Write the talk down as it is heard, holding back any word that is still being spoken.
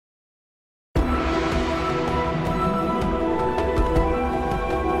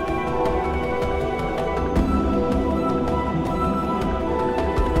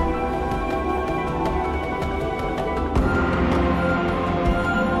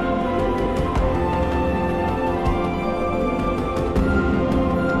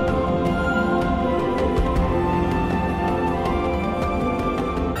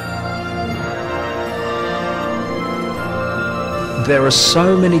there are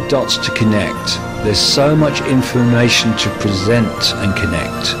so many dots to connect. There's so much information to present and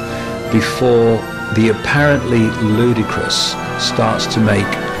connect before the apparently ludicrous starts to make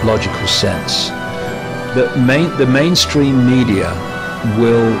logical sense. The mainstream media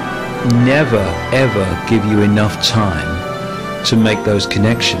will never ever give you enough time to make those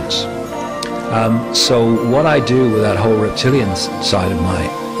connections. So what I do with that whole reptilian side of my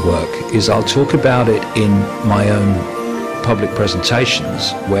work is I'll talk about it in my own public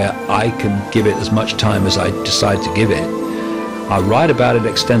presentations where I can give it as much time as I decide to give it. I write about it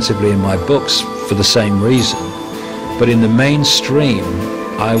extensively in my books for the same reason, but in the mainstream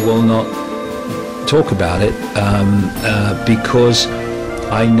I will not talk about it because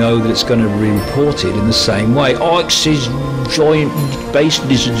I know that it's going to be reported in the same way. Icke says giant space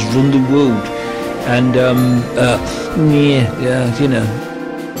lizards run the world, and yeah, you know.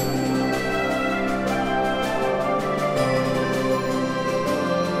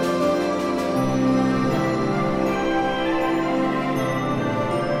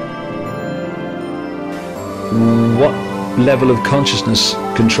 What level of consciousness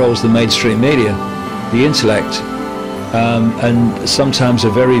controls the mainstream media? The intellect, and sometimes a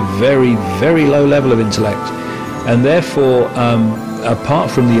very, very, very low level of intellect. And therefore,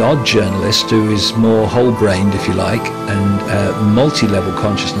 apart from the odd journalist who is more whole-brained, if you like, and multi-level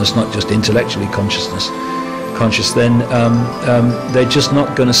consciousness, not just intellectually conscious, then they're just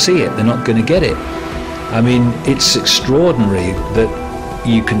not going to see it. They're not going to get it. I mean, it's extraordinary that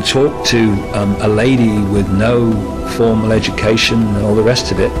you can talk to a lady with no formal education and all the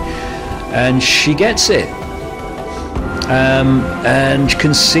rest of it, and she gets it, and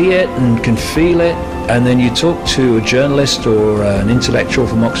can see it and can feel it. And then you talk to a journalist or an intellectual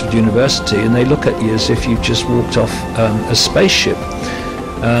from Oxford University, and they look at you as if you've just walked off a spaceship,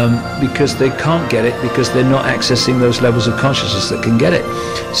 because they can't get it, because they're not accessing those levels of consciousness that can get it.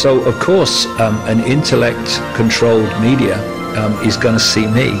 So of course an intellect-controlled media is going to see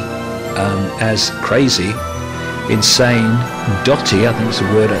me as crazy, insane, dotty, I think it's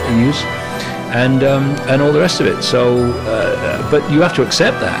a word I use, and all the rest of it. So, but you have to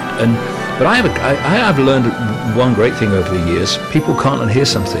accept that. But I have learned one great thing over the years: people can't unhear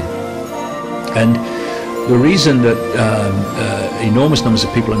something, and the reason that enormous numbers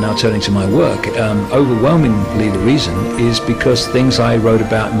of people are now turning to my work, overwhelmingly the reason, is because things I wrote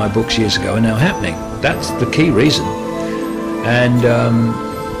about in my books years ago are now happening. That's the key reason. And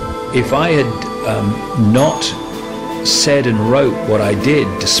if I had not said and wrote what I did,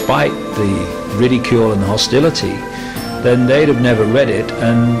 despite the ridicule and the hostility, then they'd have never read it,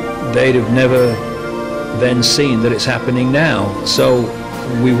 and they'd have never then seen that it's happening now. So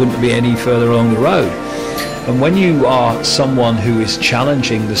we wouldn't be any further along the road. And when you are someone who is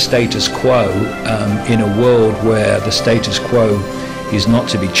challenging the status quo in a world where the status quo is not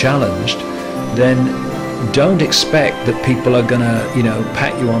to be challenged, then don't expect that people are going to, you know,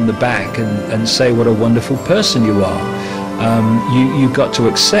 pat you on the back and say what a wonderful person you are. You've got to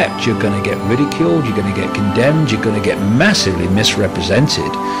accept you're going to get ridiculed, you're going to get condemned, you're going to get massively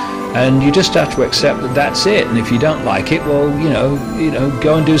misrepresented, and you just have to accept that that's it. And if you don't like it, well, you know,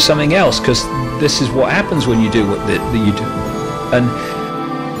 go and do something else, because this is what happens when you do what that you do. And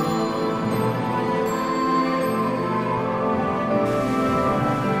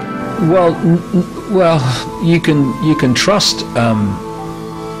well, you can trust.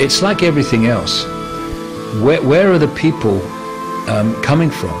 It's like everything else. Where are the people coming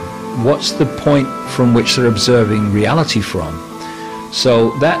from? What's the point from which they're observing reality from?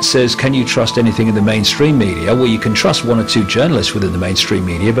 So that says, can you trust anything in the mainstream media? Well, you can trust one or two journalists within the mainstream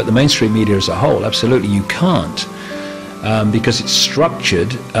media, but the mainstream media as a whole, absolutely you can't, because it's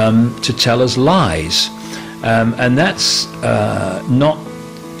structured to tell us lies, and that's not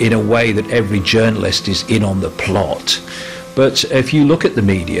in a way that every journalist is in on the plot. But if you look at the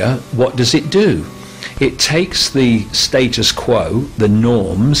media, what does it do? It takes the status quo, the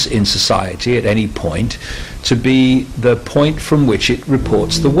norms in society at any point, to be the point from which it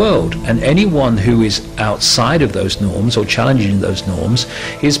reports the world. And anyone who is outside of those norms or challenging those norms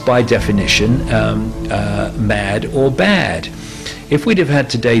is by definition mad or bad. If we'd have had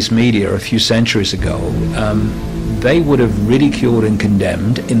today's media a few centuries ago, they would have ridiculed and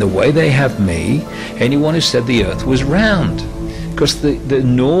condemned, in the way they have me, anyone who said the earth was round. Because the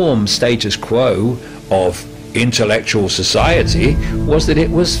norm status quo of intellectual society was that it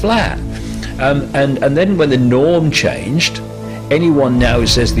was flat. And then when the norm changed, anyone now who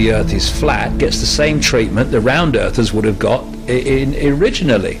says the earth is flat gets the same treatment the round earthers would have got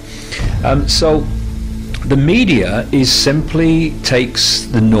originally. So the media is simply takes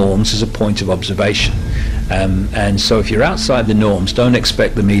the norms as a point of observation. And so if you're outside the norms, don't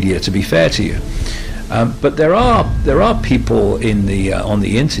expect the media to be fair to you. But there are people in the on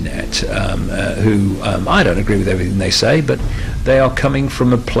the internet who I don't agree with everything they say, but they are coming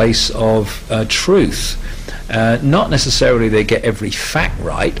from a place of truth. Not necessarily they get every fact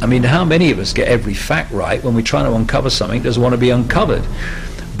right. I mean, how many of us get every fact right when we're trying to uncover something that doesn't want to be uncovered?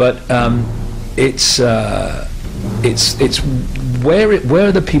 But it's where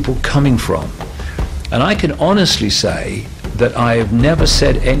are the people coming from? And I can honestly say that I have never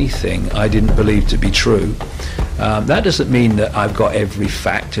said anything I didn't believe to be true. That doesn't mean that I've got every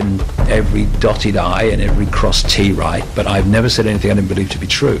fact and every dotted I and every crossed T right, but I've never said anything I didn't believe to be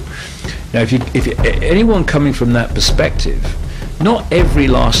true. Now, if anyone coming from that perspective, not every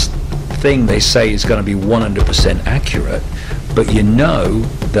last thing they say is going to be 100% accurate, but you know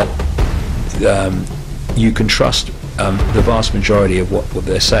that you can trust the vast majority of what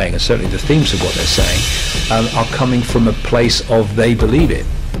they're saying, and certainly the themes of what they're saying, are coming from a place of they believe it.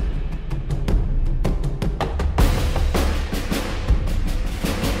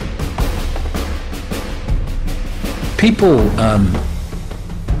 People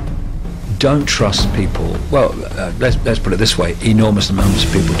don't trust people. Well, let's put it this way: enormous amounts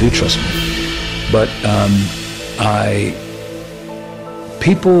of people do trust me, but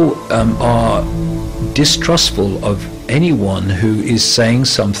people are distrustful of anyone who is saying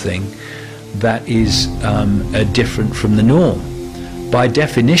something that is different from the norm. By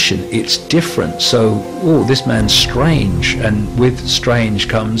definition, it's different. So, oh, this man's strange, and with strange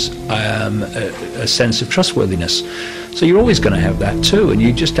comes a sense of trustworthiness. So you're always going to have that too, and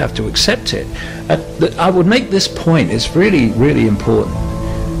you just have to accept it. I would make this point, it's really, really important,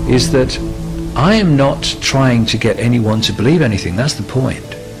 is that I am not trying to get anyone to believe anything. That's the point.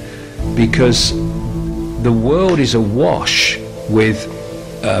 Because the world is awash with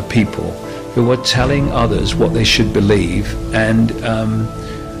people who are telling others what they should believe and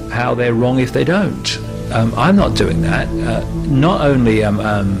how they're wrong if they don't. I'm not doing that. Not only am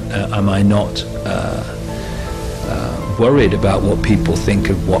I not worried about what people think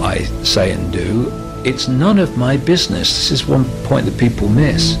of what I say and do, it's none of my business. This is one point that people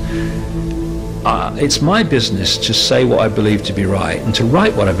miss. It's my business to say what I believe to be right and to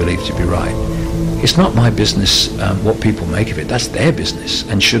write what I believe to be right. It's not my business what people make of it. That's their business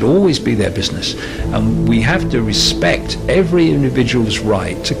and should always be their business. And we have to respect every individual's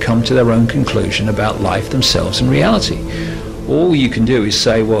right to come to their own conclusion about life, themselves, and reality. All you can do is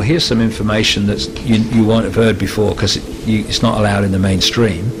say, well, here's some information that you won't have heard before because it's not allowed in the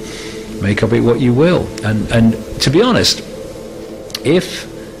mainstream. Make of it what you will. And to be honest, if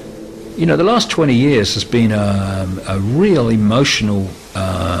the last 20 years has been a real emotional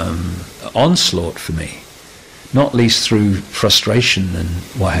onslaught for me, not least through frustration and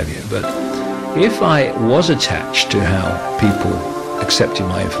what have you. But if I was attached to how people accepted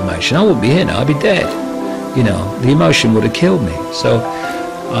my information, I wouldn't be here now, I'd be dead. The emotion would have killed me. So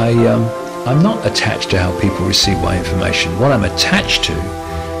I'm not attached to how people receive my information. What I'm attached to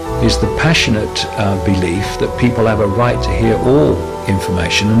is the passionate belief that people have a right to hear all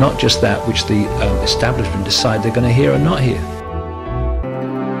information and not just that which the establishment decide they're going to hear or not hear.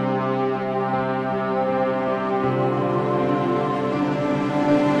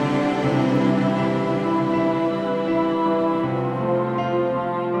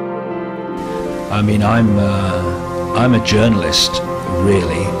 I mean, I'm a journalist,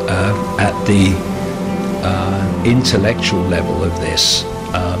 really, at the intellectual level of this,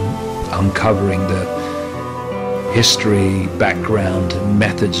 uncovering the history, background, and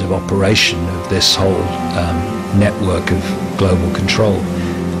methods of operation of this whole network of global control.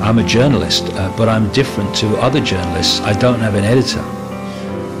 I'm a journalist, but I'm different to other journalists. I don't have an editor.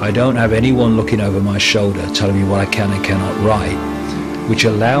 I don't have anyone looking over my shoulder telling me what I can and cannot write, which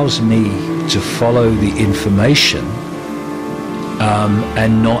allows me to follow the information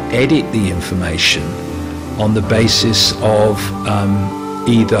and not edit the information on the basis of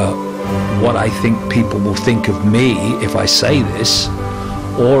either what I think people will think of me if I say this,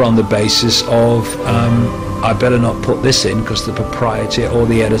 or on the basis of I better not put this in because the proprietor or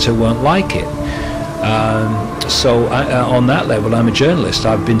the editor won't like it. So on that level, I'm a journalist.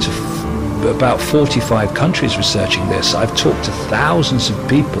 I've been to about 45 countries researching this. I've talked to thousands of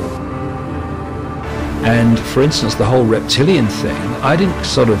people. And for instance, the whole reptilian thing, I didn't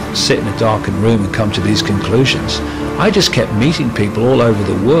sort of sit in a darkened room and come to these conclusions. I just kept meeting people all over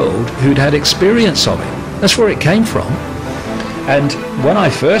the world who'd had experience of it. That's where it came from. And when I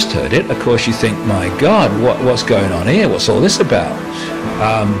first heard it, of course, you think, my God, what's going on here? What's all this about?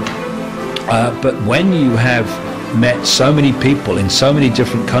 But when you have met so many people in so many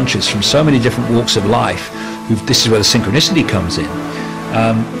different countries from so many different walks of life this is where the synchronicity comes in,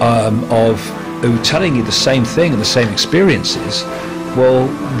 of who are telling you the same thing and the same experiences, well,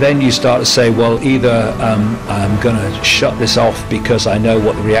 then you start to say, well, either I'm going to shut this off because I know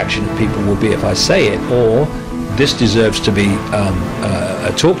what the reaction of people will be if I say it, or this deserves to be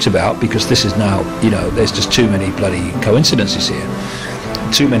talked about because this is now, there's just too many bloody coincidences here,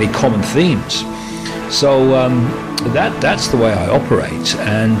 too many common themes. So that's the way I operate,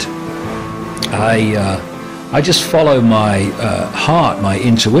 and I just follow my heart, my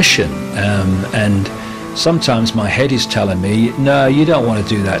intuition, and sometimes my head is telling me, no, you don't want to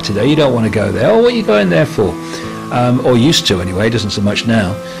do that today, you don't want to go there. Oh, what are you going there for? Or used to anyway, it doesn't so much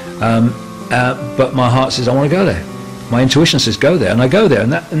now. But my heart says, I want to go there. My intuition says, go there, and I go there.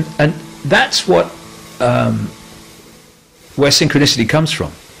 And that's what, where synchronicity comes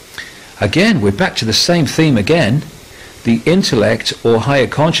from. Again, we're back to the same theme again. The intellect or higher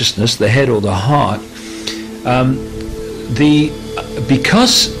consciousness, the head or the heart,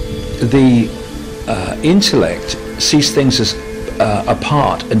 because the intellect sees things as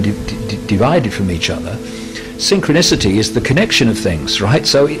apart and divided from each other, synchronicity is the connection of things, right?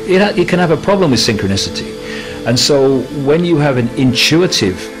 So it can have a problem with synchronicity. And so when you have an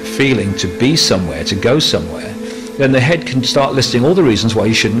intuitive feeling to be somewhere, to go somewhere, then the head can start listing all the reasons why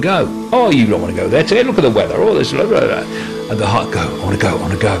you shouldn't go. Oh, you don't want to go there today, look at the weather, all this, blah, blah, blah. And the heart go, I want to go, I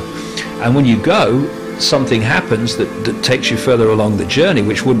want to go. And when you go, something happens that takes you further along the journey,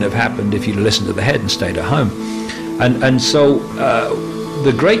 which wouldn't have happened if you'd listened to the head and stayed at home. And so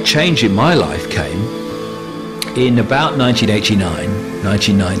the great change in my life came in about 1989,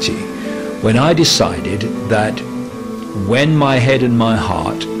 1990, when I decided that when my head and my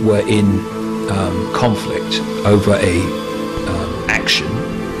heart were in conflict over a action,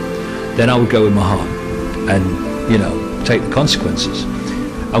 then I would go with my heart and, take the consequences.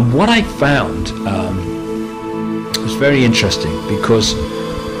 And what I found was very interesting, because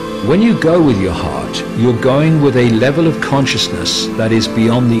when you go with your heart, you're going with a level of consciousness that is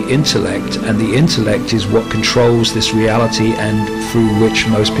beyond the intellect, and the intellect is what controls this reality and through which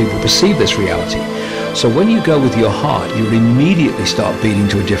most people perceive this reality. So when you go with your heart, you immediately start beating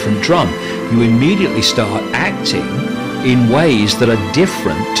to a different drum. You immediately start acting in ways that are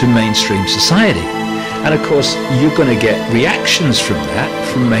different to mainstream society. And of course, you're going to get reactions from that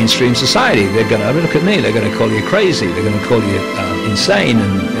from mainstream society. They're going to, look at me, they're going to call you crazy, they're going to call you insane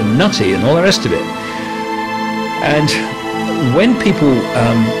and nutty and all the rest of it. And when people,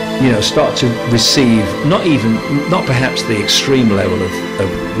 start to receive, not perhaps the extreme level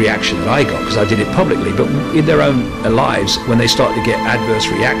of reaction that I got, because I did it publicly, but in their own lives, when they start to get adverse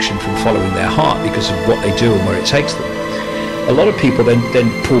reaction from following their heart because of what they do and where it takes them, a lot of people then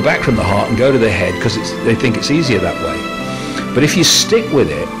pull back from the heart and go to their head because they think it's easier that way. But if you stick with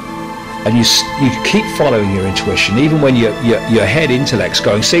it and you keep following your intuition, even when your head intellect's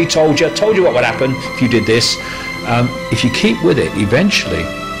going, see, told you what would happen if you did this. If you keep with it, eventually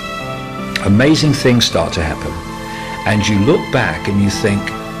amazing things start to happen, and you look back and you think,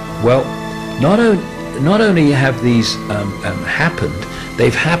 well, not only have these happened,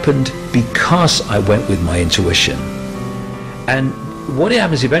 they've happened because I went with my intuition. And what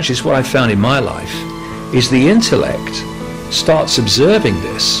happens eventually is what I found in my life is the intellect starts observing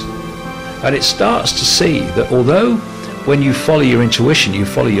this, and it starts to see that although when you follow your intuition, you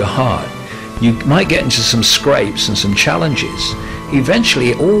follow your heart, you might get into some scrapes and some challenges, eventually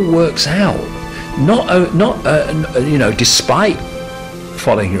it all works out, not despite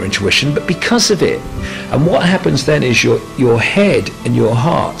following your intuition, but because of it. And what happens then is your head and your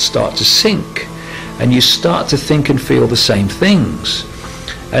heart start to sync, and you start to think and feel the same things.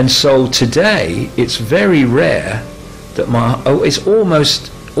 And so today it's very rare that it's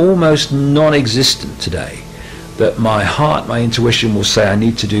almost non-existent today that my heart, my intuition will say I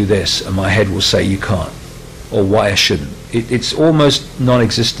need to do this, and my head will say you can't, or why I shouldn't. It's almost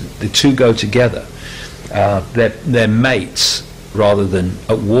non-existent. The two go together. They're mates rather than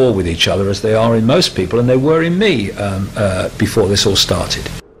at war with each other, as they are in most people, and they were in me before this all started.